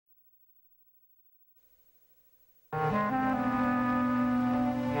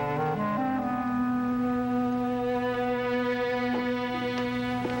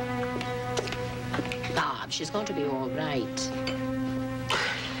Bob. She's going to be all right.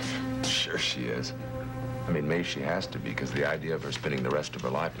 Sure she is. I mean, May, she has to be, because the idea of her spending the rest of her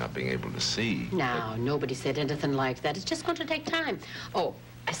life not being able to see... No, nobody said anything like that. It's just going to take time. Oh,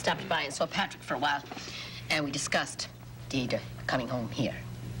 I stopped by and saw Patrick for a while, and we discussed Deidre coming home here.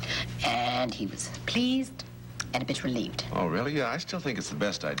 And he was pleased and a bit relieved. Oh, really? Yeah, I still think it's the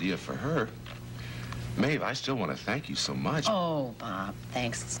best idea for her. Maeve, I still want to thank you so much. Oh, Bob,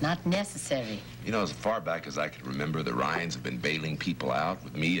 thanks. It's not necessary. You know, as far back as I can remember, the Ryans have been bailing people out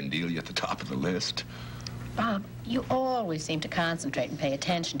with me and Delia at the top of the list. Bob, you always seem to concentrate and pay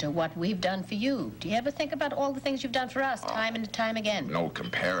attention to what we've done for you. Do you ever think about all the things you've done for us, time and time again? No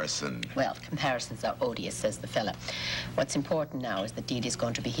comparison. Well, comparisons are odious, says the fella. What's important now is that Dee Dee's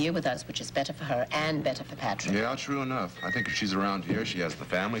going to be here with us, which is better for her and better for Patrick. Yeah, true enough. I think if she's around here, she has the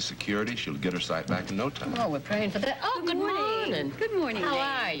family security. She'll get her sight back in no time. Oh, we're praying for that. Oh, good morning. Good morning, How May.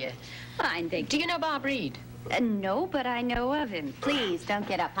 are you? Fine, thank you. Do you know Bob Reed? No, but I know of him. Please, don't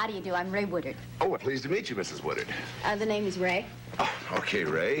get up. How do you do? I'm Ray Woodard. Oh, well, pleased to meet you, Mrs. Woodard. The name is Ray. Oh, okay,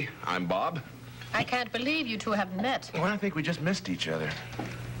 Ray. I'm Bob. I can't believe you two haven't met. Well, I think we just missed each other.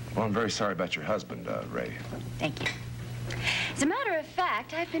 Well, I'm very sorry about your husband, Ray. Thank you. As a matter of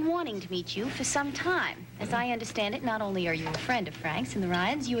fact, I've been wanting to meet you for some time. As I understand it, not only are you a friend of Frank's and the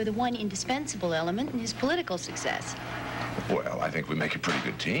Ryans, you are the one indispensable element in his political success. Well, I think we make a pretty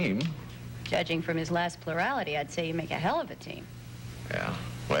good team. Judging from his last plurality, I'd say you make a hell of a team. Yeah.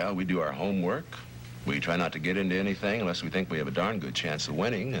 Well, we do our homework. We try not to get into anything unless we think we have a darn good chance of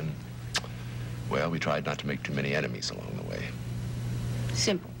winning, and, well, we tried not to make too many enemies along the way.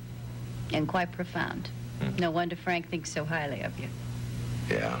 Simple and quite profound. No wonder Frank thinks so highly of you.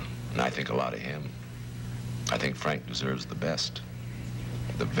 Yeah, and I think a lot of him. I think Frank deserves the best.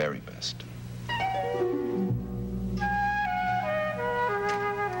 The very best.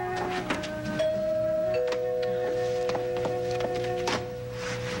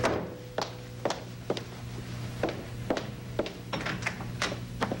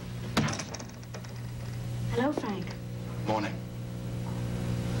 Hello, Frank. Morning.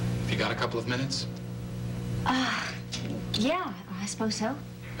 Have you got a couple of minutes? Yeah, I suppose so.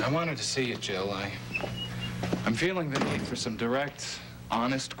 I wanted to see you, Jill. I'm feeling the need for some direct,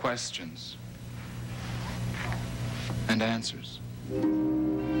 honest questions. And answers.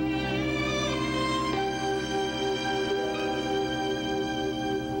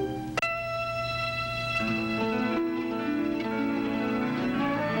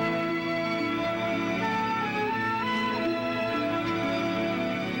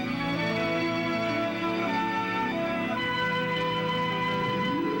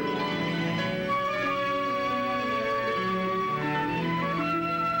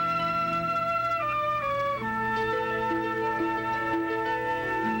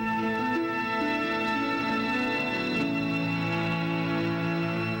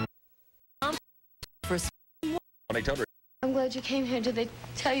 I'm glad you came here. Did they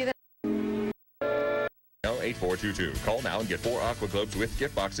tell you that? 8422. Call now and get 4 Aqua Globes with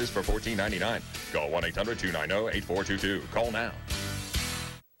gift boxes for $14.99. Call 1-800-290-8422. Call now.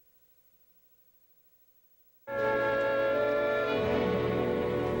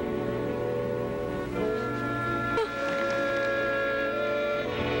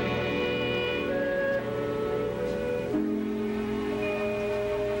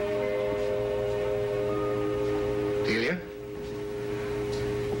 Delia?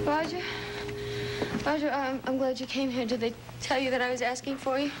 Roger, I'm glad you came here. Did they tell you that I was asking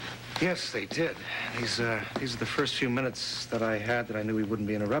for you? Yes, they did. These are the first few minutes that I had that I knew we wouldn't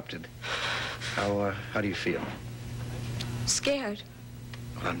be interrupted. How do you feel? Scared.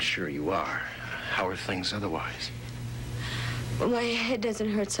 Well, I'm sure you are. How are things otherwise? Well, my head doesn't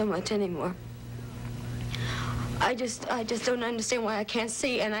hurt so much anymore. I just don't understand why I can't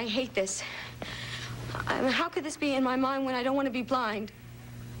see, and I hate this. I mean, how could this be in my mind when I don't want to be blind?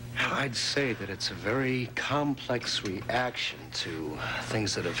 I'd say that it's a very complex reaction to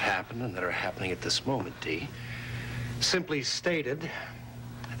things that have happened and that are happening at this moment, Dee. Simply stated,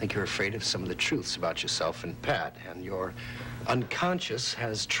 I think you're afraid of some of the truths about yourself and Pat, and your unconscious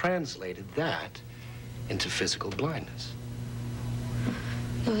has translated that into physical blindness.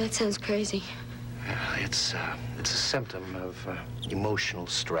 Oh, that sounds crazy. It's a symptom of emotional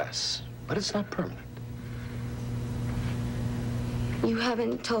stress, but it's not permanent. You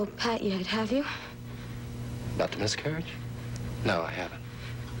haven't told Pat yet, have you? About the miscarriage? No, I haven't.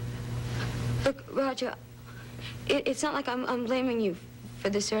 Look, Roger, it's not like I'm blaming you for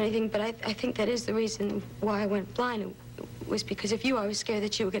this or anything, but I think that is the reason why I went blind. It was because of you. I was scared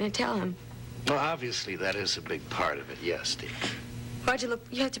that you were going to tell him. Well, obviously, that is a big part of it, yes, Dee. Roger, look,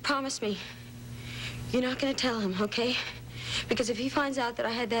 you have to promise me. You're not going to tell him, okay? Because if he finds out that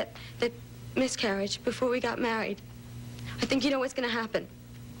I had that miscarriage before we got married, I think you know what's going to happen.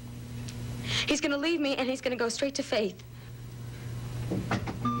 He's going to leave me, and he's going to go straight to Faith.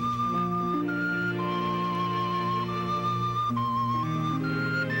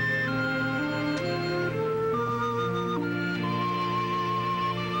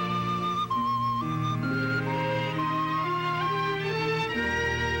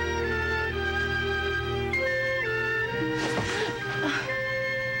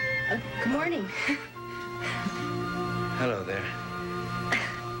 Good morning. Hello there.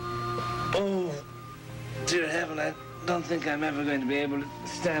 Oh, dear heaven, I don't think I'm ever going to be able to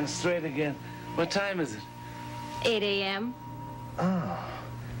stand straight again. What time is it? 8 a.m. Oh,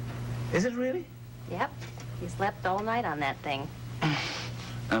 is it really? Yep. You slept all night on that thing.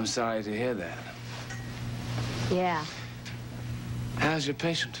 I'm sorry to hear that. Yeah. How's your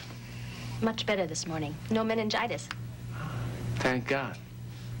patient? Much better this morning. No meningitis. Thank God.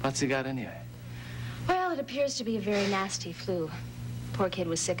 What's he got anyway? Well, it appears to be a very nasty flu. Poor kid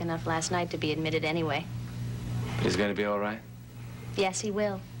was sick enough last night to be admitted anyway. But he's going to be all right? Yes, he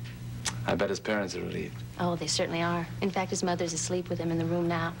will. I bet his parents are relieved. Oh, they certainly are. In fact, his mother's asleep with him in the room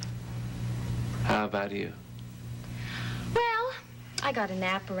now. How about you? Well, I got a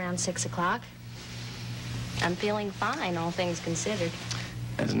nap around 6 o'clock. I'm feeling fine, all things considered.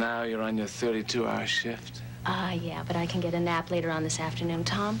 And now you're on your 32-hour shift? Yeah, but I can get a nap later on this afternoon,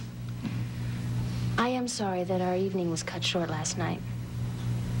 Tom. I am sorry that our evening was cut short last night.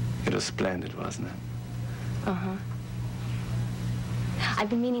 It was splendid, wasn't it? Uh-huh. I've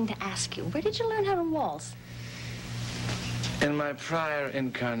been meaning to ask you, where did you learn how to waltz? In my prior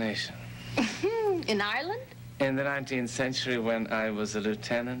incarnation. In Ireland? In the 19th century when I was a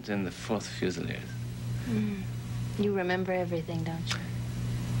lieutenant in the 4th Fusiliers. You remember everything, don't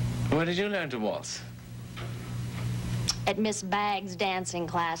you? Where did you learn to waltz? At Miss Baggs' dancing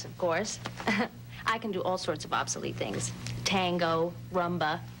class, of course. I can do all sorts of obsolete things. Tango,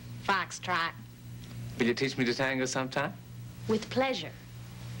 rumba, foxtrot. Will you teach me to tango sometime? With pleasure.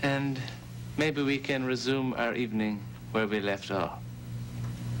 And maybe we can resume our evening where we left off.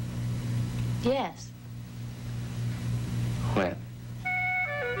 Yes. When?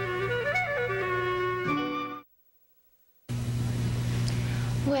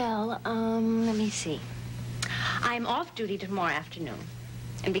 Well, let me see. I'm off duty tomorrow afternoon.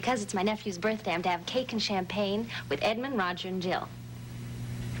 And because it's my nephew's birthday, I'm to have cake and champagne with Edmund, Roger, and Jill.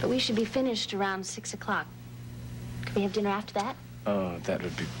 But we should be finished around 6 o'clock. Could we have dinner after that? Oh, that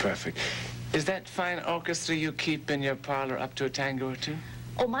would be perfect. Is that fine orchestra you keep in your parlor up to a tango or two?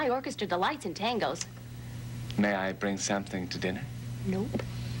 Oh, my orchestra delights in tangos. May I bring something to dinner? Nope.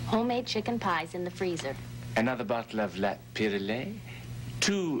 Homemade chicken pies in the freezer. Another bottle of La Pyrelee?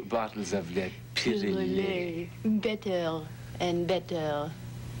 2 bottles of La Pyrelee. Better and better.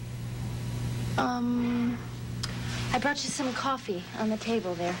 I brought you some coffee on the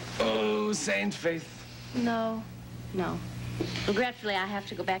table there. Oh, Saint Faith. No. Regretfully, I have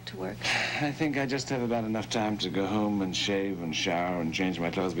to go back to work. I think I just have about enough time to go home and shave and shower and change my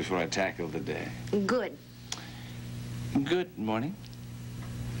clothes before I tackle the day. Good. Good morning.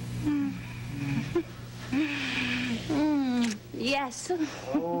 Yes.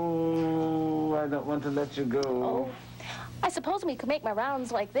 Oh, I don't want to let you go. Oh, I suppose we could make my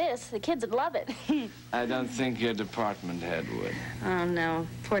rounds like this. The kids would love it. I don't think your department head would. Oh, no.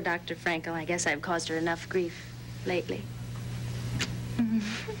 Poor Dr. Frankel. I guess I've caused her enough grief lately.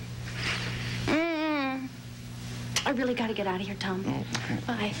 I really got to get out of here, Tom. Oh, okay.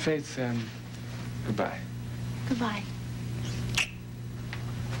 Bye. Faith, goodbye. Goodbye.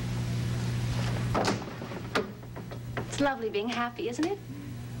 It's lovely being happy, isn't it?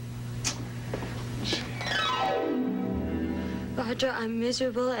 Roger, I'm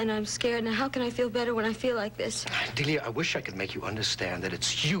miserable and I'm scared. Now, how can I feel better when I feel like this? Delia, I wish I could make you understand that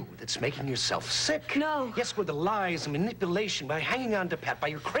it's you that's making yourself sick. No. Yes, with the lies and manipulation, by hanging on to Pat, by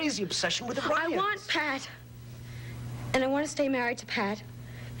your crazy obsession with the Ryans. I want Pat. And I want to stay married to Pat.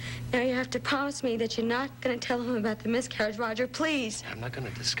 Now, you have to promise me that you're not going to tell him about the miscarriage, Roger, please. I'm not going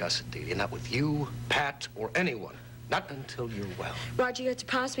to discuss it, Delia. Not with you, Pat, or anyone. Not until you're well. Roger, you have to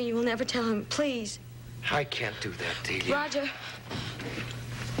promise me you will never tell him, please. I can't do that, Delia. Roger.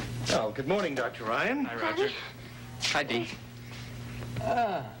 Oh, good morning, Dr. Ryan. Hi, Roger. Hi, Dee.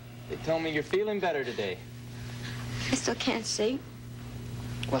 They told me you're feeling better today. I still can't see.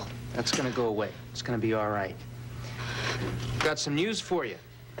 Well, that's gonna go away. It's gonna be all right. Got some news for you.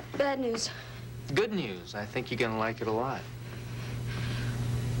 Bad news. Good news. I think you're gonna like it a lot.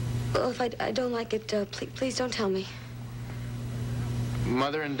 Well, if I don't like it, please don't tell me.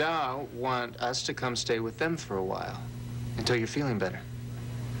 Mother and Dow want us to come stay with them for a while, until you're feeling better.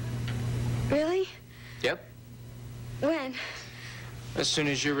 Really? Yep. When? As soon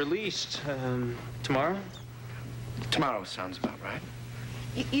as you're released. Tomorrow? Tomorrow sounds about right.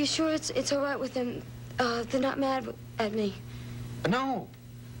 You sure it's all right with them? They're not mad at me? No.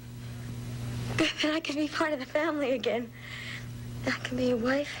 Then I can be part of the family again. I can be your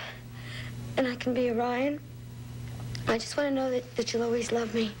wife, and I can be a Ryan. I just want to know that you'll always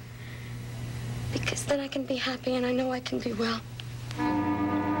love me. Because then I can be happy, and I know I can be well.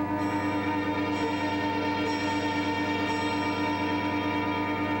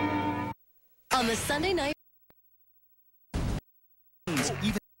 On the Sunday night...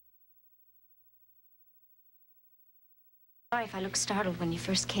 Sorry if I look startled when you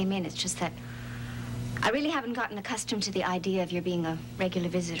first came in. It's just that I really haven't gotten accustomed to the idea of your being a regular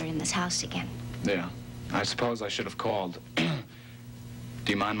visitor in this house again. Yeah, I suppose I should have called. Do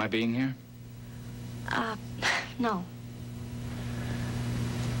you mind my being here? No.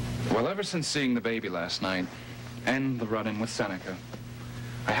 Well, ever since seeing the baby last night, and the run-in with Seneca,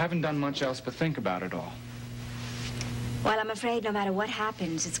 I haven't done much else but think about it all. Well, I'm afraid no matter what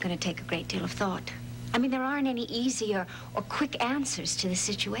happens, it's going to take a great deal of thought. I mean, there aren't any easy or quick answers to the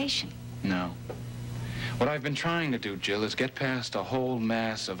situation. No. What I've been trying to do, Jill, is get past a whole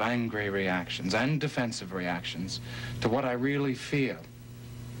mass of angry reactions and defensive reactions to what I really feel.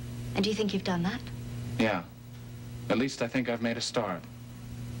 And do you think you've done that? Yeah. At least I think I've made a start.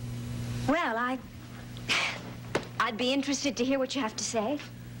 Well, I'd be interested to hear what you have to say.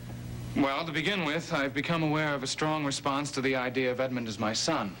 Well, to begin with, I've become aware of a strong response to the idea of Edmund as my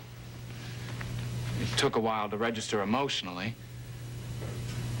son. It took a while to register emotionally.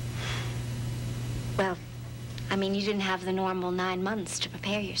 Well, I mean, you didn't have the normal 9 months to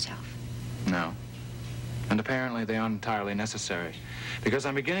prepare yourself. No. And apparently they aren't entirely necessary, because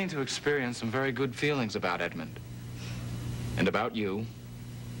I'm beginning to experience some very good feelings about Edmund. And about you.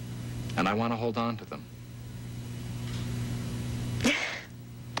 And I want to hold on to them.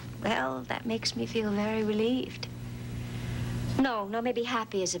 Well, that makes me feel very relieved. No, maybe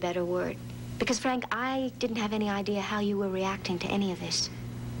happy is a better word. Because, Frank, I didn't have any idea how you were reacting to any of this.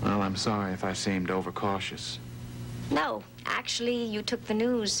 Well, I'm sorry if I seemed overcautious. No, actually, you took the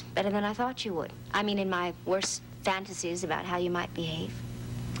news better than I thought you would. I mean, in my worst fantasies about how you might behave.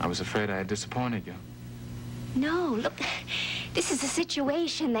 I was afraid I had disappointed you. No, look, this is a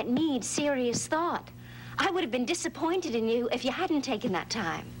situation that needs serious thought. I would have been disappointed in you if you hadn't taken that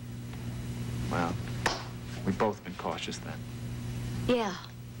time. Well, we've both been cautious then. Yeah.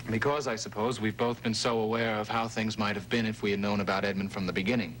 Because, I suppose, we've both been so aware of how things might have been if we had known about Edmund from the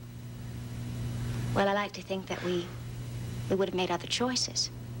beginning. Well, I like to think that we would have made other choices.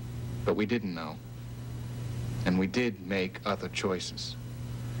 But we didn't know. And we did make other choices.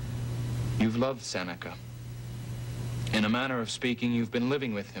 You've loved Seneca. In a manner of speaking, you've been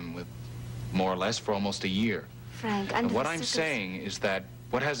living with him, with more or less for almost a year. Frank, and what I'm saying is that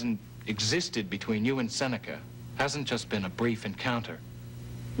what hasn't existed between you and Seneca hasn't just been a brief encounter.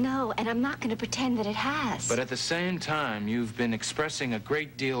 No, and I'm not going to pretend that it has. But at the same time, you've been expressing a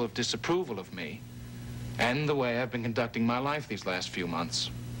great deal of disapproval of me and the way I've been conducting my life these last few months.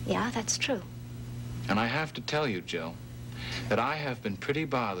 Yeah, that's true. And I have to tell you, Jill, that I have been pretty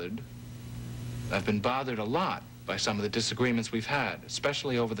bothered. I've been bothered a lot by some of the disagreements we've had,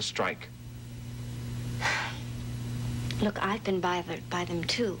 especially over the strike. Look, I've been bothered by them,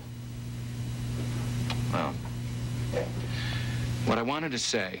 too. Well, what I wanted to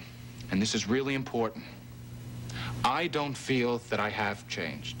say, and this is really important, I don't feel that I have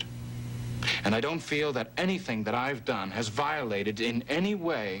changed. And I don't feel that anything that I've done has violated in any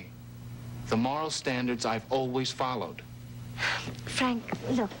way the moral standards I've always followed. Frank,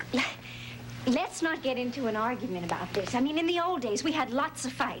 look, let's not get into an argument about this. I mean, in the old days, we had lots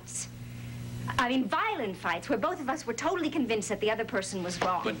of fights. I mean, violent fights where both of us were totally convinced that the other person was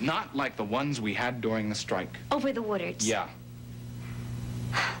wrong. But not like the ones we had during the strike. Over the Woodards? Yeah.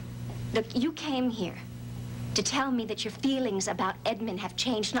 Look, you came here to tell me that your feelings about Edmund have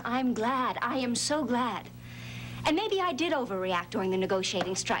changed, and I'm glad. I am so glad. And maybe I did overreact during the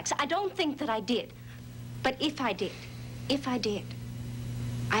negotiating strikes. I don't think that I did. But if I did,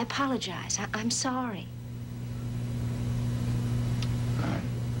 I apologize. I'm sorry.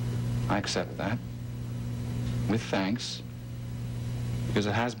 I accept that. With thanks. Because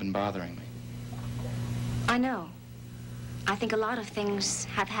it has been bothering me. I know. I think a lot of things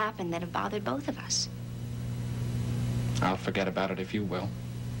have happened that have bothered both of us. I'll forget about it if you will.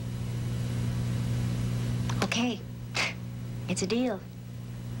 Okay. It's a deal.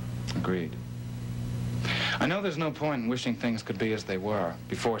 Agreed. I know there's no point in wishing things could be as they were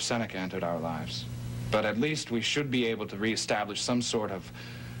before Seneca entered our lives. But at least we should be able to reestablish some sort of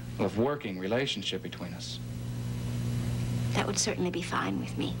working relationship between us. That would certainly be fine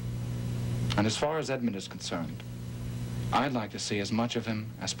with me. And as far as Edmund is concerned, I'd like to see as much of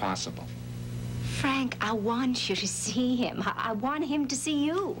him as possible. Frank, I want you to see him. I want him to see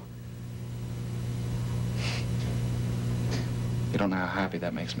you. You don't know how happy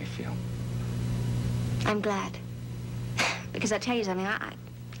that makes me feel. I'm glad. Because I tell you something, I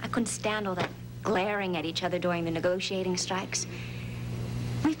couldn't stand all that glaring at each other during the negotiating strikes.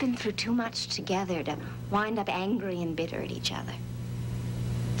 We've been through too much together to wind up angry and bitter at each other.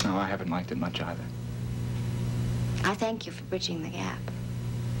 No, I haven't liked it much either. I thank you for bridging the gap.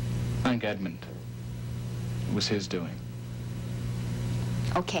 Thank Edmund. It was his doing.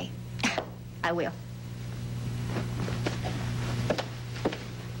 Okay, I will.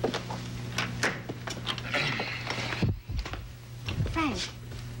 Frank.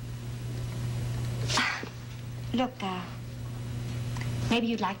 Look, maybe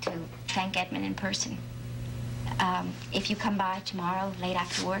you'd like to thank Edmund in person. If you come by tomorrow, late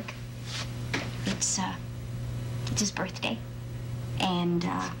after work, it's his birthday. And,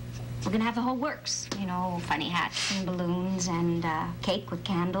 we're gonna have the whole works. You know, funny hats and balloons and, cake with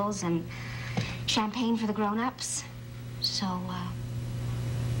candles and champagne for the grown-ups. So,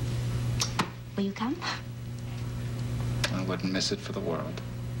 will you come? I wouldn't miss it for the world.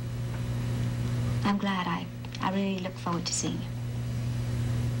 I'm glad. I really look forward to seeing you.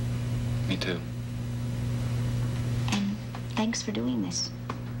 Me too. And thanks for doing this.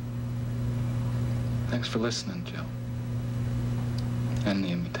 Thanks for listening, Jill. And the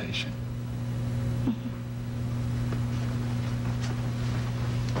invitation.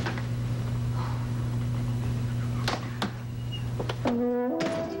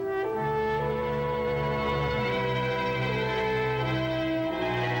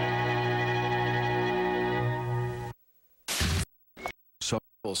 So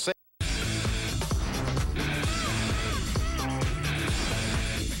we'll say.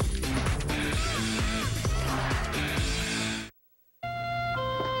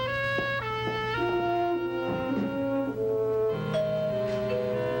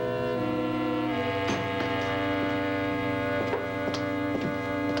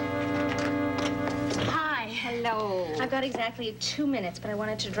 I've got exactly 2 minutes, but I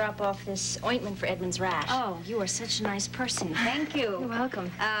wanted to drop off this ointment for Edmund's rash. Oh, you are such a nice person. Thank you. You're welcome.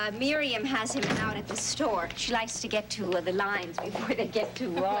 Miriam has him out at the store. She likes to get to the lines before they get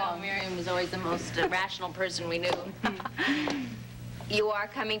too Well, long. Miriam was always the most rational person we knew. You are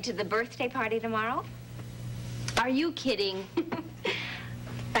coming to the birthday party tomorrow? Are you kidding?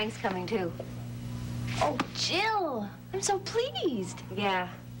 Frank's coming, too. Oh, Jill, I'm so pleased. Yeah,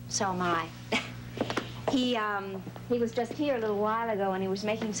 so am I. He was just here a little while ago, and he was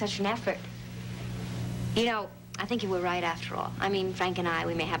making such an effort. You know, I think you were right after all. I mean, Frank and I,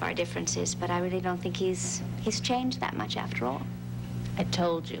 we may have our differences, but I really don't think he's changed that much after all. I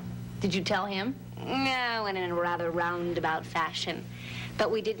told you. Did you tell him? No, in a rather roundabout fashion.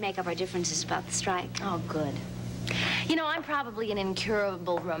 But we did make up our differences about the strike. Oh, good. You know, I'm probably an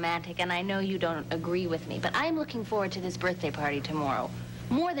incurable romantic, and I know you don't agree with me, but I'm looking forward to this birthday party tomorrow.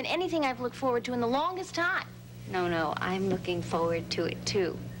 More than anything I've looked forward to in the longest time. No, I'm looking forward to it,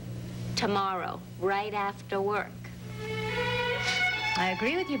 too. Tomorrow, right after work. I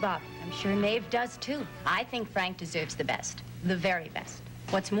agree with you, Bob. I'm sure Maeve does, too. I think Frank deserves the best. The very best.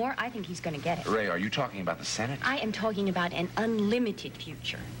 What's more, I think he's going to get it. Ray, are you talking about the Senate? I am talking about an unlimited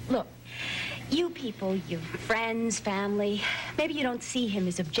future. Look, you people, your friends, family, maybe you don't see him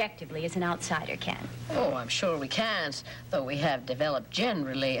as objectively as an outsider can. Oh, I'm sure we can't, though we have developed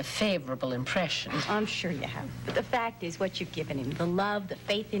generally a favorable impression. I'm sure you have. But the fact is what you've given him, the love, the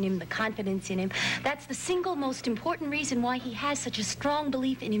faith in him, the confidence in him, that's the single most important reason why he has such a strong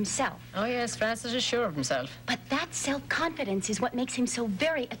belief in himself. Oh, yes, Francis is sure of himself. But that self-confidence is what makes him so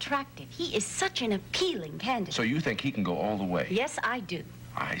very attractive. He is such an appealing candidate. So you think he can go all the way? Yes, I do.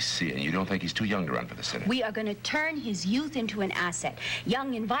 I see. And you don't think he's too young to run for the Senate? We are going to turn his youth into an asset.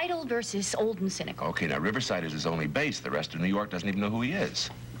 Young and vital versus old and cynical. Okay, now Riverside is his only base. The rest of New York doesn't even know who he is.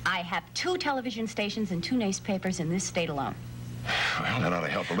 I have 2 television stations and 2 newspapers in this state alone. Well, that ought to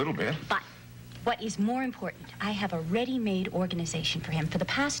help a little bit. But what is more important, I have a ready-made organization for him. For the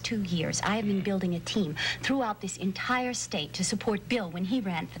past 2 years, I have been building a team throughout this entire state to support Bill when he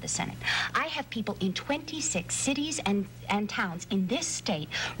ran for the Senate. I have people in 26 cities and towns in this state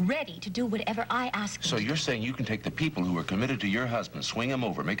ready to do whatever I ask them. So you're saying you can take the people who are committed to your husband, swing them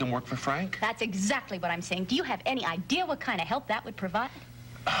over, make them work for Frank? That's exactly what I'm saying. Do you have any idea what kind of help that would provide?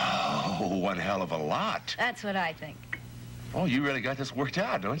 Oh, one hell of a lot. That's what I think. Oh, you really got this worked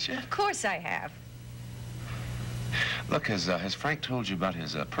out, don't you? Of course I have. Look, has Frank told you about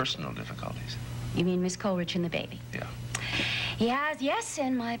his personal difficulties? You mean Miss Coleridge and the baby? Yeah. He has, yes,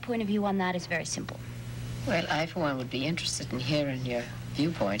 and my point of view on that is very simple. Well, I, for one, would be interested in hearing your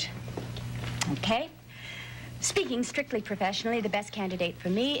viewpoint. Okay. Speaking strictly professionally, the best candidate for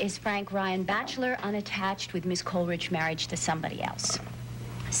me is Frank Ryan, bachelor, unattached, with Miss Coleridge married to somebody else.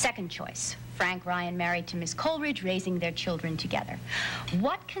 Second choice, Frank Ryan married to Miss Coleridge, raising their children together.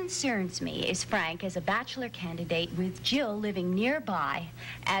 What concerns me is Frank as a bachelor candidate with Jill living nearby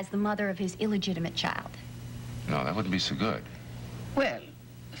as the mother of his illegitimate child. No, that wouldn't be so good. Well,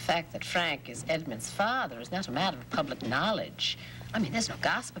 the fact that Frank is Edmund's father is not a matter of public knowledge. I mean, there's no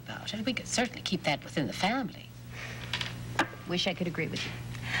gossip about it. We could certainly keep that within the family. Wish I could agree with you.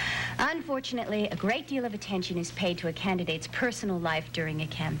 Unfortunately, a great deal of attention is paid to a candidate's personal life during a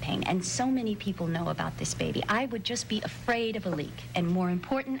campaign, and so many people know about this baby. I would just be afraid of a leak, and more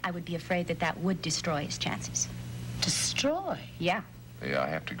important, I would be afraid that that would destroy his chances. Destroy? Yeah. Yeah, I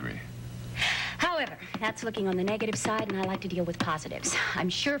have to agree. However, that's looking on the negative side, and I like to deal with positives. I'm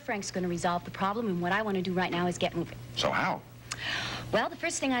sure Frank's going to resolve the problem, and what I want to do right now is get moving. So how? Well, the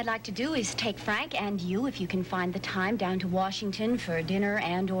first thing I'd like to do is take Frank and you, if you can find the time, down to Washington for dinner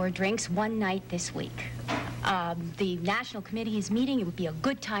and/or drinks one night this week. The National Committee is meeting. It would be a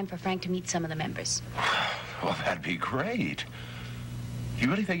good time for Frank to meet some of the members. Well, that'd be great. You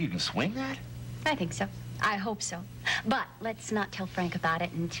really think you can swing that? I think so. I hope so. But let's not tell Frank about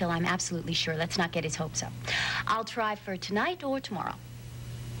it until I'm absolutely sure. Let's not get his hopes up. I'll try for tonight or tomorrow.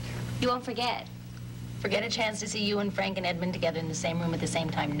 You won't forget. Forget a chance to see you and Frank and Edmund together in the same room at the same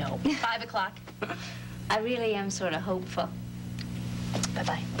time. No. 5 o'clock. I really am sort of hopeful.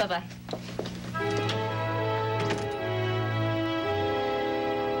 Bye-bye. Bye-bye.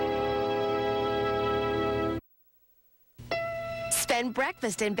 Spend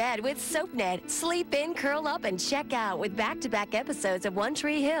breakfast in bed with SoapNet. Sleep in, curl up, and check out with back-to-back episodes of One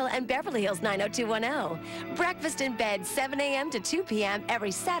Tree Hill and Beverly Hills 90210. Breakfast in bed, 7 a.m. to 2 p.m. every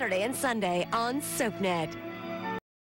Saturday and Sunday on SoapNet.